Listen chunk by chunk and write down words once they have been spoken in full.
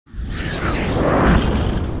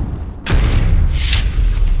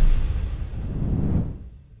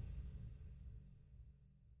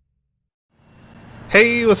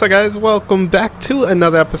Hey, what's up guys? Welcome back to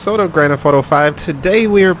another episode of Grand Theft Auto 5. Today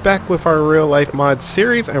we are back with our real life mod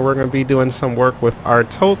series and we're going to be doing some work with our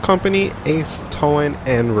tow company, Ace Towing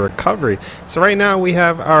and Recovery. So right now we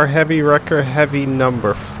have our heavy wrecker, heavy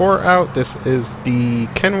number 4 out. This is the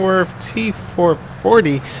Kenworth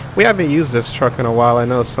T440. We haven't used this truck in a while. I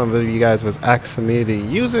know some of you guys was asking me to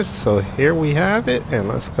use it, so here we have it, and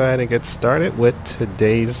let's go ahead and get started with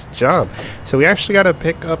today's job. So we actually got to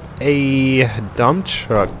pick up a dump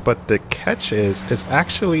truck, but the catch is it's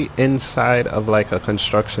actually inside of like a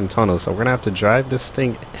construction tunnel, so we're gonna have to drive this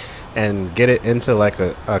thing and get it into like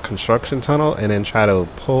a construction tunnel and then try to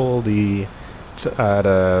pull the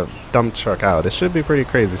dump truck out. It should be pretty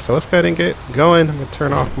crazy, so let's go ahead and get going. I'm gonna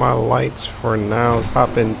turn off my lights for now. Let's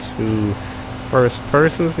hop into first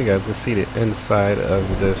person so you guys can see the inside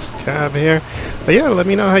of this cab here. But yeah, let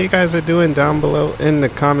me know how you guys are doing down below in the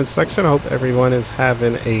comment section. I hope everyone is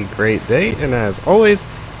having a great day, and as always,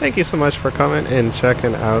 thank you so much for coming and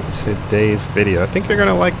checking out today's video. I think you're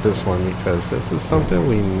gonna like this one because this is something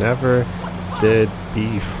we never did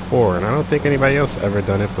before, and I don't think anybody else ever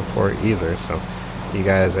done it before either, so you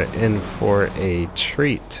guys are in for a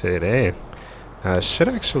treat today. Should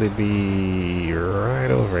actually be right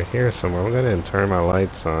over here somewhere. I'm gonna turn my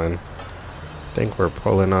lights on. I think we're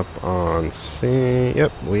pulling up on scene.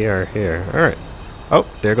 Yep, we are here. Alright. Oh,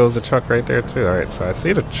 there goes the truck right there too. Alright, so I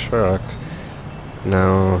see the truck.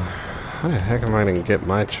 Now, how the heck am I gonna get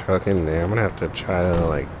my truck in there? I'm gonna have to try to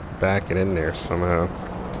like back it in there somehow.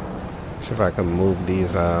 See if I can move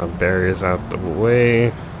these barriers out the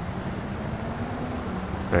way.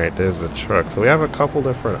 Alright, there's the truck. So we have a couple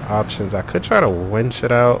different options. I could try to winch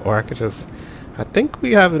it out, or I could just... I think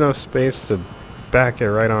we have enough space to back it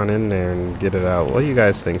right on in there and get it out. What do you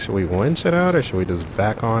guys think? Should we winch it out, or should we just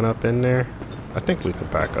back on up in there? I think we could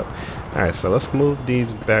back up. Alright, so let's move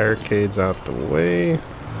these barricades out the way.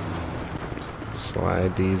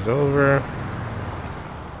 Slide these over.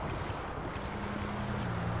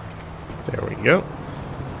 There we go.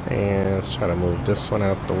 And let's try to move this one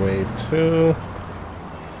out the way too.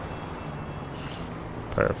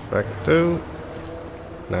 Perfecto.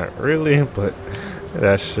 Not really, but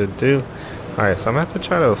that should do. Alright, so I'm gonna have to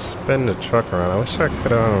try to spin the truck around. I wish I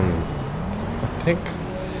could I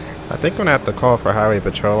think I'm gonna have to call for highway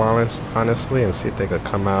patrol honestly, and see if they could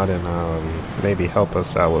come out and maybe help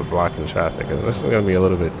us out with blocking traffic. And this is gonna be a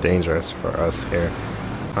little bit dangerous for us here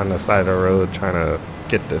on the side of the road trying to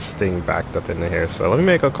get this thing backed up into here. So let me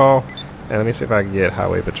make a call and let me see if I can get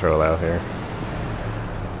highway patrol out here.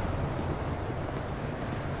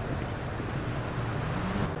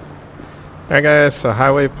 Alright guys, so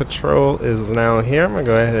highway patrol is now here. I'm gonna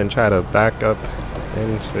go ahead and try to back up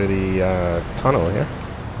into the tunnel here.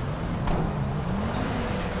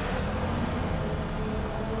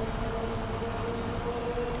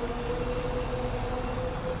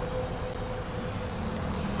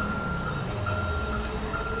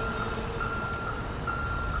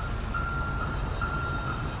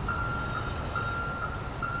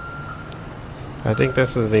 I think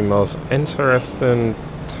this is the most interesting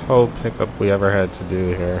tow pickup we ever had to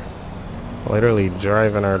do here. Literally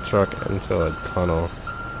driving our truck into a tunnel.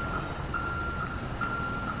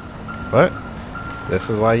 But this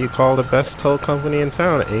is why you call the best tow company in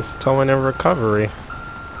town, Ace Towing and Recovery.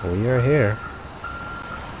 We are here.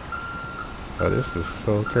 Oh, this is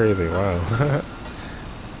so crazy. Wow.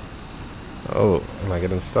 Oh, am I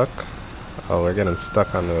getting stuck? Oh, we're getting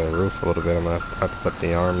stuck on the roof a little bit. I'm gonna have to put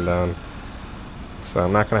the arm down. So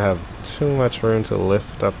I'm not going to have too much room to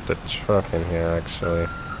lift up the truck in here, actually.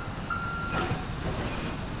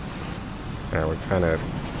 Yeah, we're kind of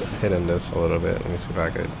hitting this a little bit. Let me see if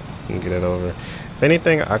I can get it over. If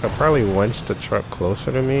anything, I could probably winch the truck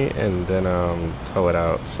closer to me and then tow it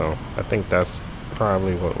out. So I think that's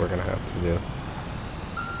probably what we're going to have to do.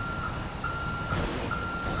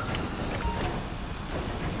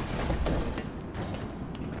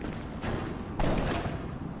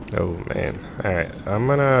 Oh man. Alright, I'm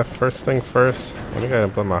gonna, first thing first, I'm gonna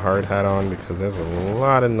put my hard hat on because there's a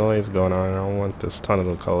lot of noise going on. I don't want this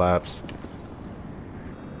tunnel to collapse.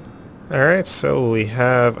 Alright, so we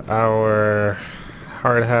have our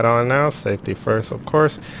hard hat on now. Safety first, of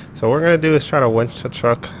course. So what we're gonna do is try to winch the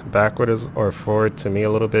truck backwards or forward to me a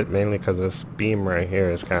little bit, mainly because this beam right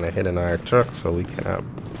here is kind of hitting our truck, so we cannot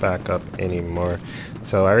back up anymore.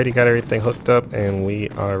 So I already got everything hooked up and we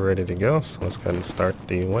are ready to go. So let's go ahead and start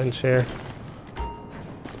the winch here.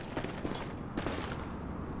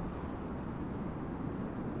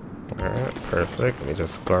 Alright, perfect. Let me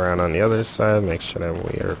just go around on the other side, make sure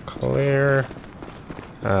that we are clear.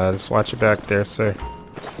 Just watch your back there, sir.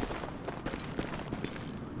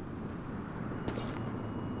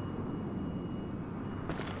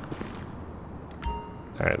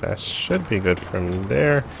 that should be good from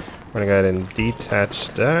there. We're gonna go ahead and detach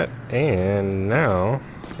that, and now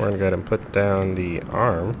we're gonna go ahead and put down the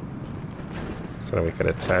arm so that we can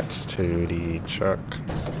attach to the truck.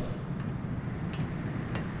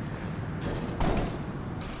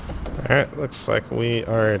 Alright, looks like we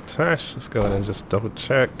are attached. Let's go ahead and just double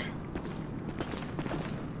check.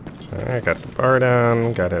 Alright, got the bar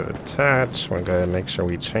down, got it attached. We're going to go ahead and make sure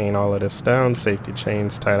we chain all of this down. Safety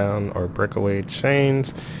chains, tie down, or breakaway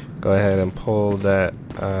chains. Go ahead and pull that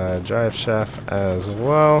drive shaft as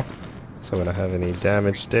well, so we don't have any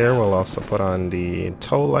damage there. We'll also put on the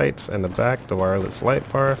tow lights in the back, the wireless light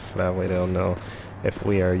bar, so that way they'll know if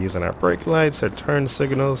we are using our brake lights or turn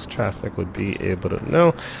signals. Traffic would be able to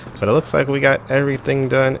know. But it looks like we got everything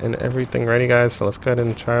done and everything ready, guys, so let's go ahead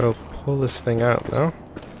and try to pull this thing out now.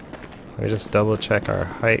 Let me just double check our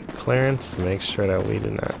height clearance, make sure that we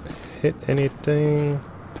do not hit anything.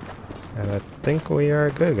 And I think we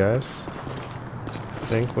are good, guys. I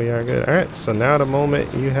think we are good. Alright, so now the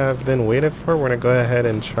moment you have been waiting for, we're going to go ahead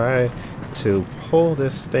and try to pull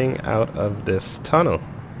this thing out of this tunnel.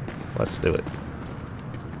 Let's do it.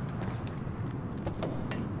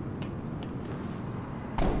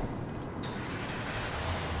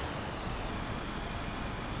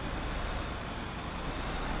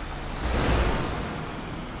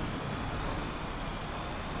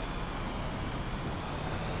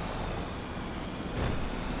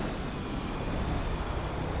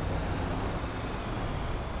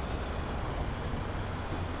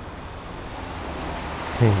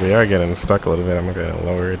 We are getting stuck a little bit. I'm going to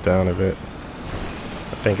lower it down a bit.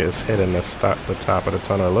 I think it's hitting the top of the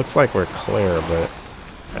tunnel. It looks like we're clear, but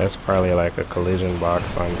that's probably like a collision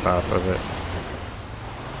box on top of it.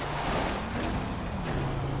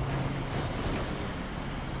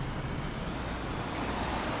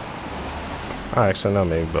 Oh, actually, no,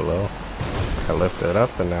 maybe below. I lifted it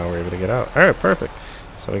up, and now we're able to get out. All right, perfect.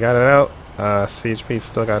 So we got it out. CHP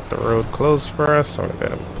still got the road closed for us, so I'm going to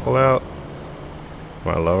go ahead and pull out. I'm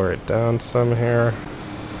going to lower it down some here.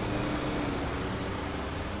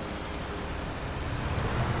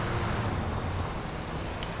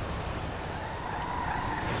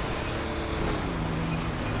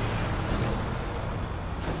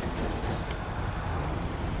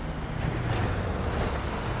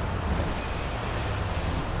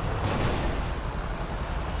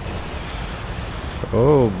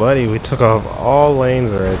 Oh, buddy, we took off all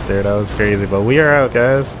lanes right there. That was crazy, but we are out,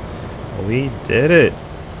 guys. We did it.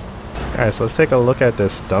 Guys, let's take a look at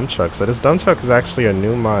this dump truck. So this dump truck is actually a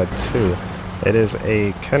new mod too. It is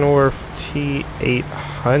a Kenworth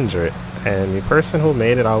T800, and the person who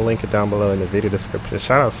made it, I'll link it down below in the video description.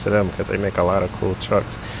 Shout outs to them because they make a lot of cool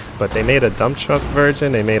trucks. But they made a dump truck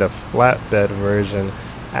version, they made a flatbed version,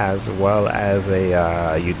 as well as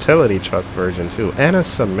a utility truck version too, and a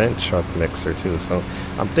cement truck mixer too. So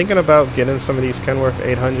I'm thinking about getting some of these Kenworth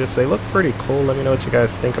 800s. They look pretty cool. Let me know what you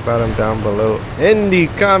guys think about them down below in the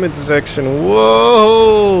comment section.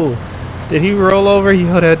 Whoa, did he roll over?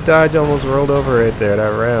 Yo, that Dodge almost rolled over right there,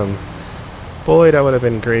 that Ram. Boy, that would have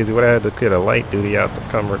been crazy. Would have had to get a light duty out to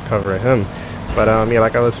come recover him. But yeah,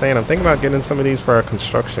 like I was saying, I'm thinking about getting some of these for our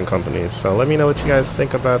construction companies. So let me know what you guys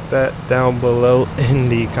think about that down below in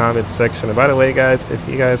the comment section. And by the way, guys, if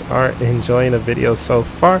you guys are enjoying the video so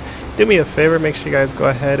far, do me a favor, make sure you guys go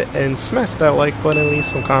ahead and smash that like button, leave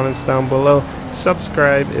some comments down below,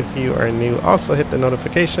 subscribe if you are new, also hit the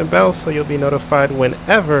notification bell so you'll be notified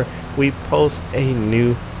whenever we post a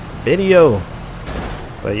new video.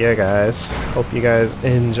 But yeah, guys, hope you guys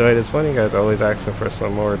enjoyed this one. You guys are always asking for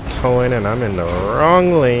some more towing, and I'm in the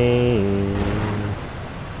wrong lane.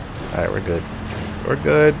 Alright, we're good. We're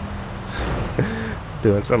good.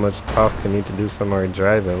 Doing so much talking, need to do some more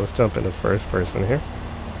driving. Let's jump into first person here.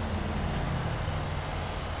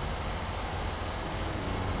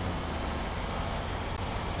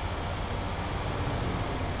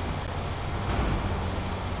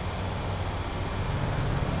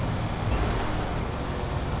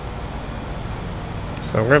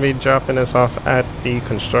 So I'm going to be dropping this off at the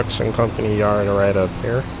construction company yard right up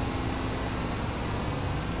here.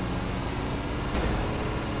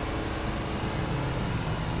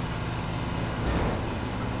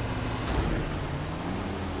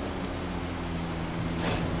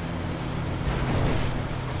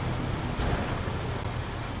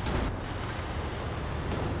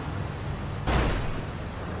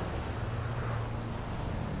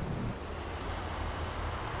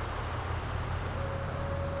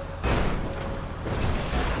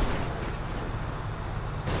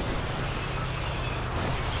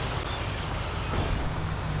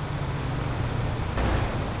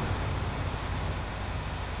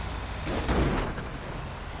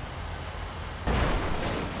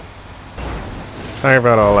 Sorry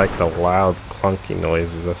about all like the loud clunky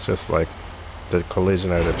noises. That's just like the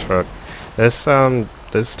collision of the truck. This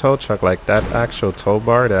tow truck, like that actual tow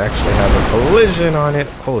bar, they actually have a collision on it.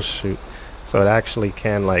 Oh shoot. So it actually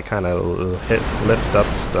can like kind of lift up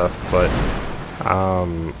stuff, but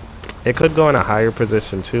it could go in a higher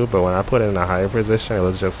position too, but when I put it in a higher position, it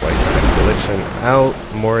was just like kind of glitching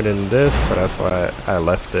out more than this, so that's why I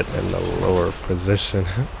left it in the lower position.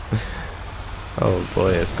 Oh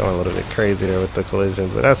boy, it's going a little bit crazy there with the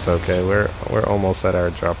collisions, but that's okay. We're almost at our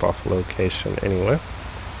drop-off location anyway.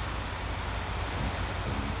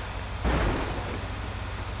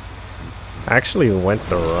 I actually went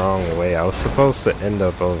the wrong way. I was supposed to end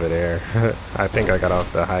up over there. I think I got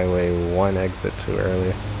off the highway 1 exit too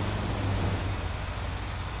early.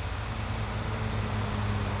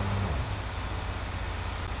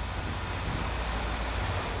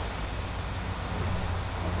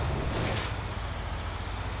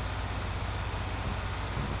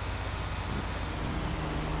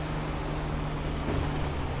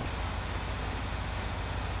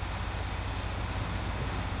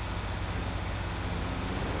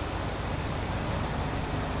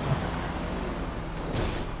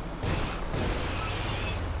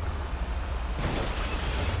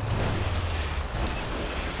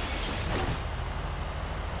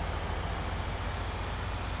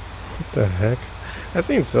 What the heck? I've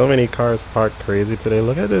seen so many cars parked crazy today.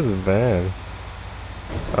 Look at this van.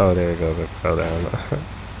 Oh, there it goes. It fell down.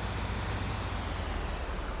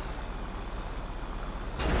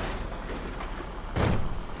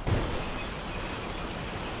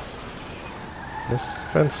 This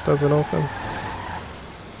fence doesn't open.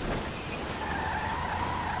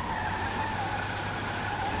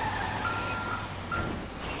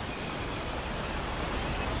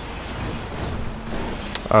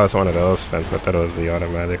 Oh, it's one of those fences. I thought it was the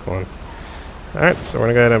automatic one. Alright, so we're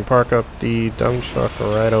going to go ahead and park up the dump truck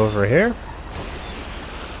right over here.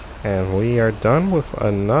 And we are done with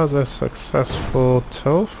another successful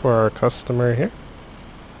tow for our customer here.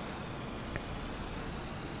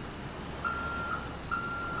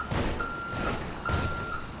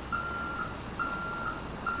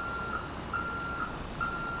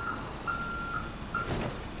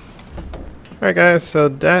 Alright guys, so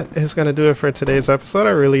that is going to do it for today's episode.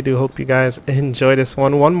 I really do hope you guys enjoy this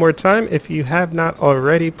one. One more time, if you have not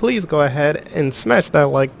already, please go ahead and smash that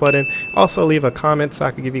like button. Also leave a comment so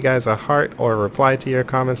I can give you guys a heart or reply to your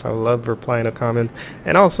comments. I love replying to comments.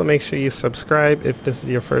 And also make sure you subscribe if this is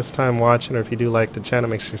your first time watching, or if you do like the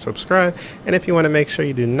channel, make sure you subscribe. And if you want to make sure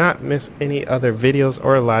you do not miss any other videos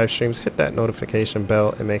or live streams, hit that notification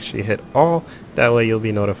bell and make sure you hit all. That way you'll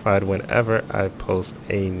be notified whenever I post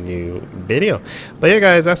a new video. But yeah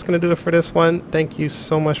guys, that's going to do it for this one. Thank you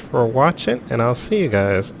so much for watching, and I'll see you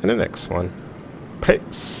guys in the next one.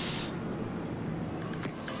 Peace.